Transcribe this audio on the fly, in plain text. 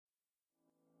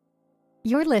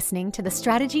You're listening to the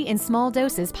Strategy in Small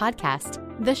Doses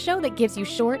podcast, the show that gives you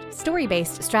short,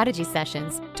 story-based strategy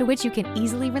sessions to which you can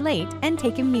easily relate and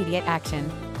take immediate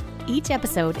action. Each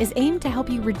episode is aimed to help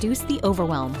you reduce the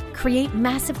overwhelm, create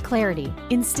massive clarity,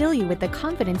 instill you with the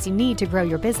confidence you need to grow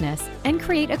your business, and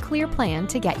create a clear plan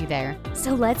to get you there.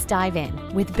 So let's dive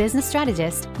in with business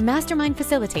strategist, mastermind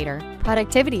facilitator,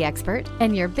 productivity expert,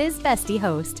 and your biz bestie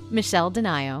host, Michelle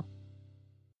Donaio.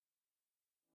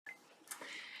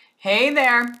 Hey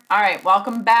there. All right,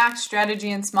 welcome back. Strategy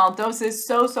in Small Doses.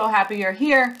 So happy you're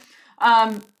here.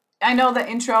 I know the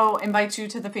intro invites you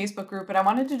to the Facebook group, but I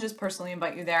wanted to just personally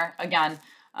invite you there again.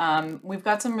 We've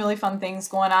got some really fun things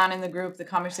going on in the group. The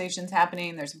conversation's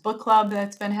happening. There's a book club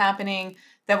that's been happening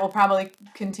that will probably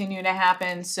continue to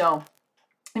happen. So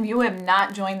if you have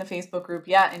not joined the Facebook group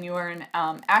yet and you are an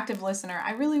active listener,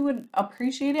 I really would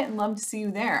appreciate it and love to see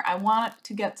you there. I want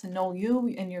to get to know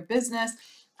you and your business.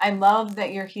 I love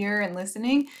that you're here and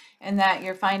listening and that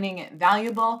you're finding it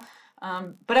valuable.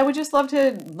 But I would just love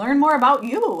to learn more about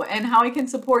you and how I can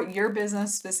support your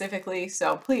business specifically.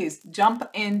 So please jump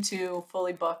into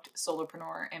Fully Booked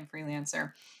Solopreneur and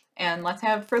Freelancer and let's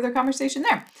have further conversation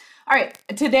there. All right,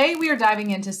 today we are diving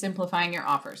into simplifying your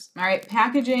offers. All right,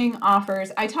 packaging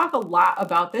offers. I talk a lot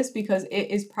about this because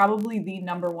it is probably the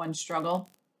number one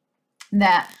struggle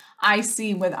that I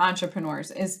see with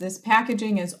entrepreneurs is this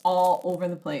packaging is all over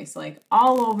the place, like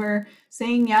all over,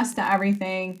 saying yes to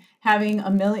everything, having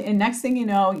a million, and next thing you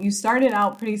know, you started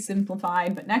out pretty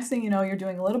simplified, but next thing you know, you're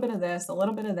doing a little bit of this, a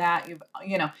little bit of that.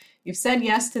 You've said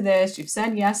yes to this, you've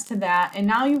said yes to that, and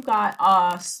now you've got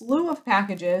a slew of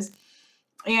packages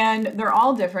and they're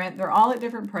all different. They're all at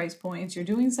different price points. You're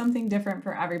doing something different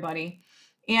for everybody.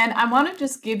 And I want to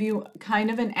just give you kind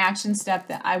of an action step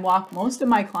that I walk most of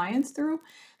my clients through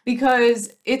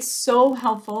because it's so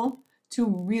helpful to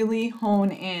really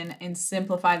hone in and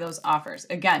simplify those offers.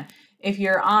 Again, if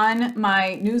you're on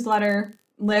my newsletter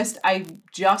list, I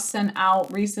just sent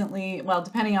out recently, well,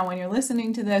 depending on when you're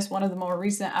listening to this, one of the more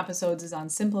recent episodes is on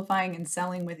simplifying and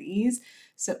selling with ease.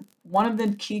 So one of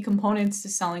the key components to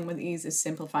selling with ease is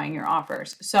simplifying your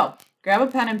offers. So grab a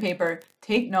pen and paper,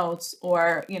 take notes,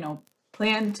 or,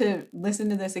 plan to listen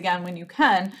to this again when you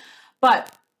can.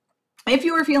 But if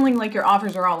you are feeling like your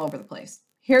offers are all over the place,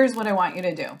 here's what I want you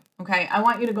to do. Okay. I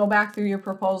want you to go back through your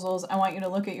proposals. I want you to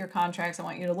look at your contracts. I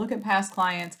want you to look at past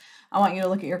clients. I want you to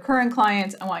look at your current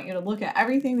clients. I want you to look at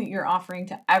everything that you're offering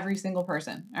to every single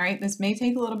person. All right. This may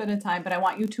take a little bit of time, but I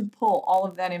want you to pull all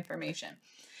of that information.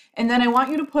 And then I want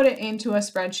you to put it into a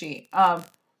spreadsheet of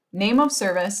name of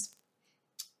service,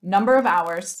 number of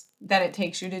hours that it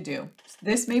takes you to do.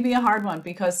 This may be a hard one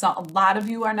because a lot of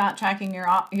you are not tracking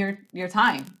your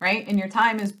time, right? And your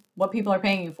time is what people are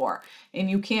paying you for. And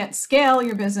you can't scale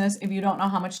your business if you don't know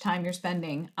how much time you're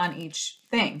spending on each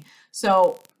thing.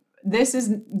 So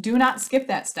do not skip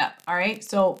that step, all right?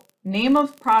 So name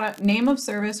of product, name of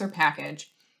service or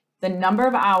package, the number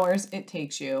of hours it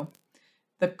takes you,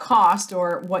 the cost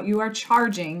or what you are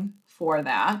charging for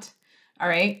that, all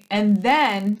right? And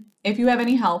then if you have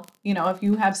any help, if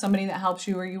you have somebody that helps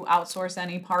you or you outsource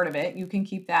any part of it, you can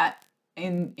keep that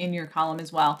in your column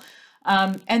as well.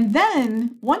 And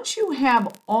then once you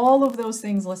have all of those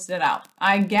things listed out,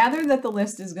 I gather that the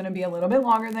list is going to be a little bit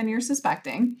longer than you're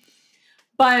suspecting.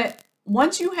 But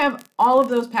once you have all of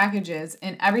those packages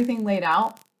and everything laid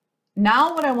out,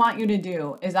 now what I want you to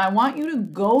do is I want you to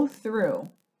go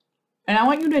through and I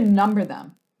want you to number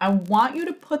them. I want you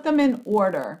to put them in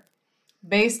order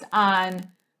based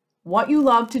on what you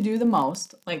love to do the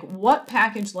most, like what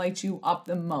package lights you up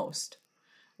the most.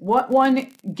 What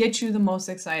one gets you the most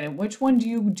excited? Which one do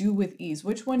you do with ease?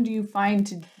 Which one do you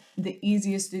find the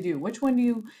easiest to do? Which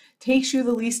one takes you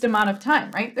the least amount of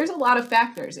time, right? There's a lot of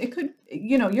factors. It could,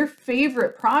 your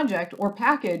favorite project or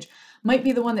package might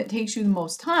be the one that takes you the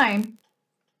most time,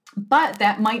 but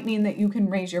that might mean that you can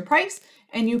raise your price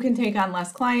and you can take on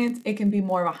less clients. It can be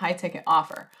more of a high ticket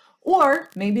offer. Or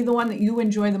maybe the one that you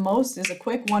enjoy the most is a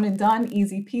quick one and done,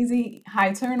 easy peasy,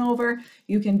 high turnover.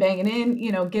 You can bang it in,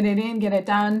 get it in, get it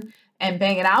done, and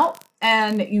bang it out.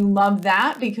 And you love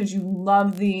that because you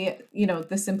love the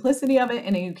simplicity of it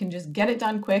and you can just get it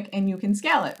done quick and you can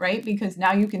scale it, right? Because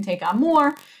now you can take on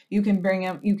more, you can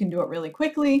do it really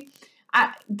quickly.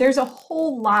 There's a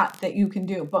whole lot that you can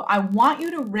do, but I want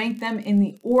you to rank them in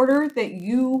the order that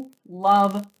you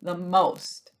love the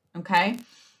most, okay?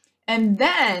 And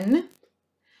then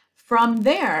from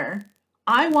there,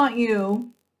 I want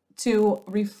you to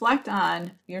reflect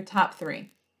on your top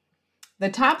three. The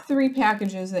top three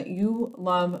packages that you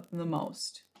love the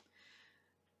most.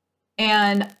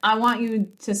 And I want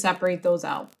you to separate those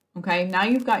out. Okay, now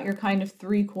you've got your kind of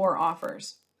three core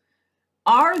offers.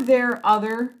 Are there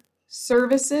other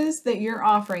services that you're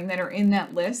offering that are in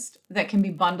that list that can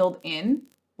be bundled in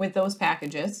with those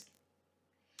packages?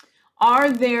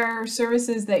 Are there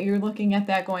services that you're looking at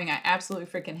that going, I absolutely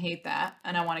freaking hate that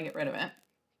and I want to get rid of it?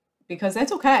 Because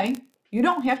that's okay. You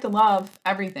don't have to love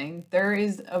everything. There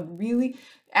is a really,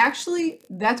 actually,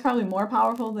 that's probably more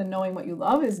powerful than knowing what you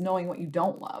love is knowing what you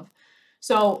don't love.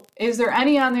 So is there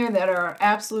any on there that are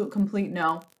absolute complete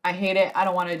no? I hate it. I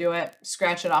don't want to do it.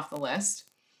 Scratch it off the list.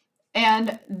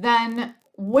 And then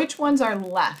which ones are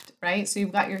left, right? So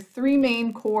you've got your 3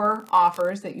 main core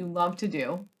offers that you love to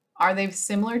do. Are they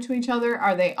similar to each other?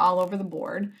 Are they all over the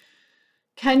board?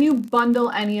 Can you bundle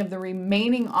any of the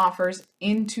remaining offers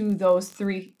into those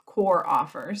 3 core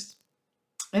offers?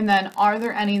 And then are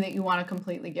there any that you want to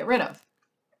completely get rid of?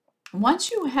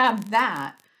 Once you have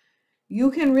that,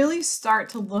 you can really start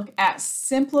to look at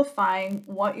simplifying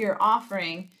what you're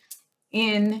offering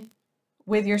in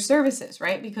with your services,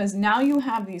 right? Because now you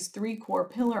have these 3 core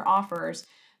pillar offers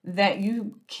that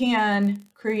you can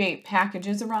create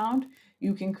packages around.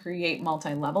 You can create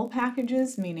multi-level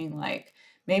packages, meaning like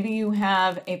maybe you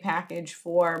have a package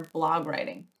for blog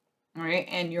writing, all right?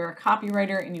 And you're a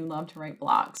copywriter and you love to write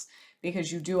blogs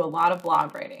because you do a lot of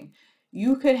blog writing.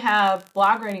 You could have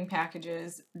blog writing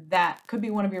packages that could be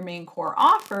one of your main core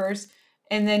offers,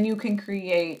 and then you can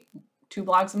create 2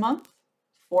 blogs a month,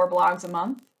 4 blogs a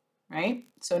month, right?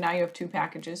 So now you have 2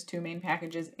 packages, 2 main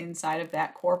packages inside of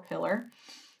that core pillar.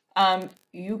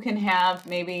 You can have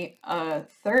maybe a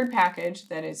 3rd package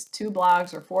that is 2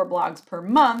 blogs or 4 blogs per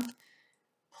month,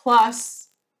 plus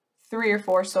 3 or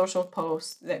 4 social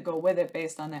posts that go with it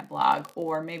based on that blog,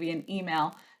 or maybe an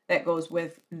email that goes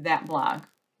with that blog,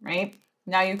 right?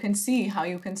 Now you can see how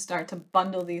you can start to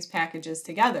bundle these packages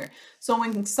together. So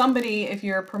when somebody, if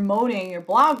you're promoting your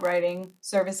blog writing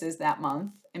services that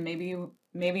month, and maybe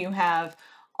you have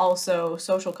also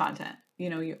social content,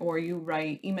 or you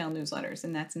write email newsletters,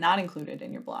 and that's not included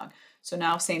in your blog. So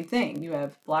now same thing, you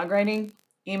have blog writing,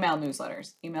 email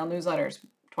newsletters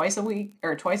twice a week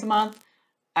or twice a month,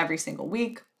 every single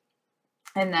week.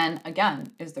 And then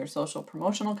again, is there social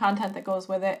promotional content that goes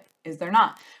with it? Is there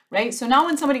not, right? So now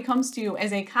when somebody comes to you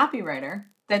as a copywriter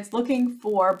that's looking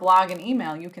for blog and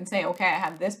email, you can say, okay, I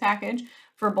have this package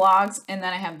for blogs, and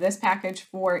then I have this package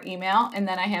for email, and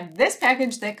then I have this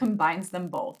package that combines them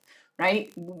both,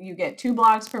 right? You get 2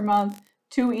 blogs per month,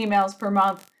 2 emails per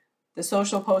month, the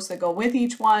social posts that go with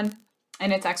each one,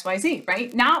 and it's XYZ,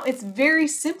 right? Now it's very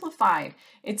simplified.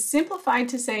 It's simplified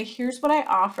to say, here's what I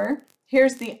offer,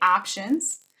 here's the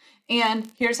options,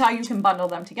 and here's how you can bundle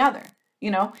them together.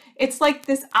 It's like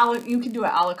this, you can do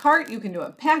it a la carte, you can do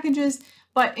it packages,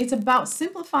 but it's about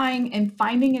simplifying and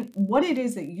finding what it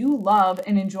is that you love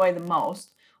and enjoy the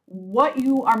most, what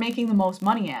you are making the most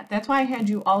money at. That's why I had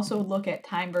you also look at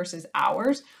time versus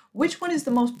hours. Which one is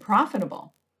the most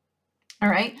profitable? All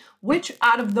right. Which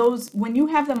out of those, when you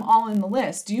have them all in the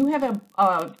list, do you have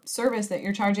a service that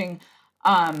you're charging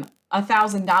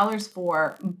 $1,000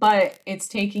 for, but it's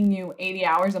taking you 80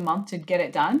 hours a month to get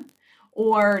it done?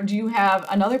 Or do you have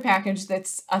another package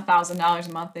that's $1,000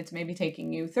 a month that's maybe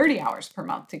taking you 30 hours per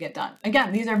month to get done?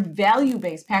 Again, these are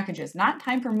value-based packages, not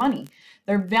time for money.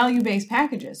 They're value-based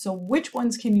packages. So which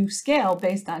ones can you scale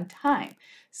based on time?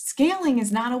 Scaling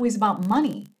is not always about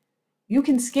money. You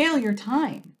can scale your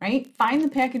time, right? Find the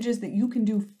packages that you can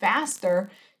do faster,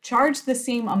 charge the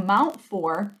same amount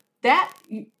for that.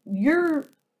 Your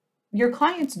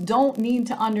clients don't need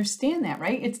to understand that,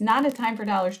 right? It's not a time for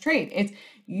dollars trade. It's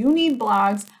you need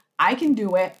blogs. I can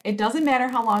do it. It doesn't matter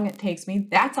how long it takes me.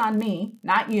 That's on me,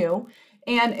 not you.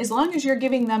 And as long as you're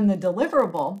giving them the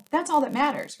deliverable, that's all that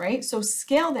matters, right? So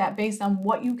scale that based on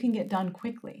what you can get done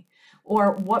quickly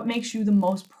or what makes you the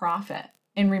most profit.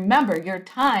 And remember, your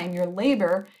time, your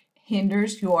labor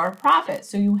hinders your profit.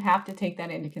 So you have to take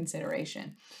that into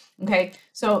consideration. Okay,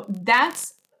 so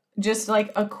that's just like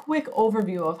a quick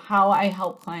overview of how I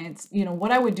help clients,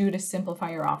 what I would do to simplify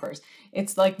your offers.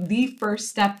 It's like the first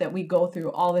step that we go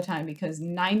through all the time because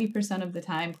 90% of the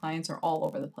time clients are all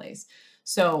over the place.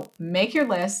 So make your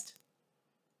list,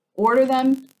 order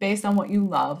them based on what you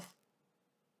love.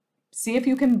 See if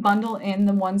you can bundle in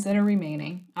the ones that are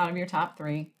remaining out of your top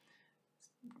 3.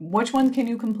 Which ones can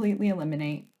you completely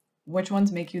eliminate? Which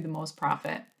ones make you the most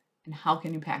profit? And how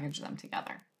can you package them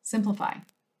together? Simplify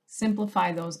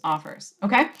those offers.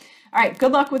 Okay. All right.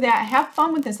 Good luck with that. Have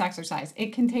fun with this exercise.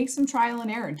 It can take some trial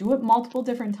and error. Do it multiple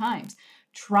different times.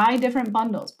 Try different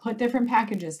bundles. Put different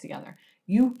packages together.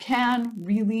 You can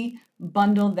really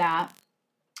bundle that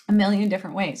a million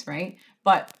different ways, right?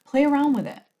 But play around with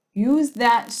it. Use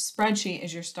that spreadsheet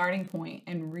as your starting point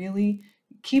and really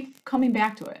keep coming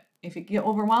back to it. If you get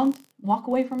overwhelmed, walk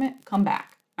away from it, come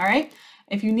back. All right.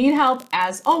 If you need help,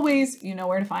 as always, you know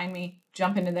where to find me.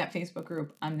 Jump into that Facebook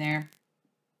group. I'm there.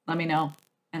 Let me know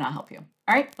and I'll help you.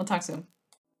 All right. We'll talk soon.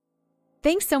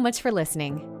 Thanks so much for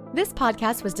listening. This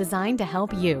podcast was designed to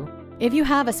help you. If you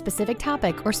have a specific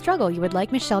topic or struggle you would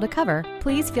like Michelle to cover,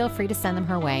 please feel free to send them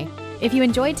her way. If you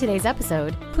enjoyed today's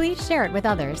episode, please share it with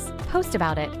others, post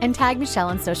about it, and tag Michelle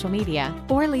on social media,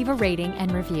 or leave a rating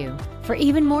and review. For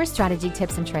even more strategy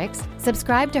tips and tricks,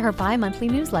 subscribe to her bi-monthly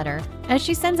newsletter, as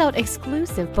she sends out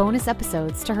exclusive bonus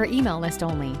episodes to her email list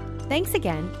only. Thanks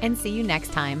again, and see you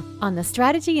next time on the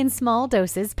Strategy in Small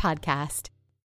Doses podcast.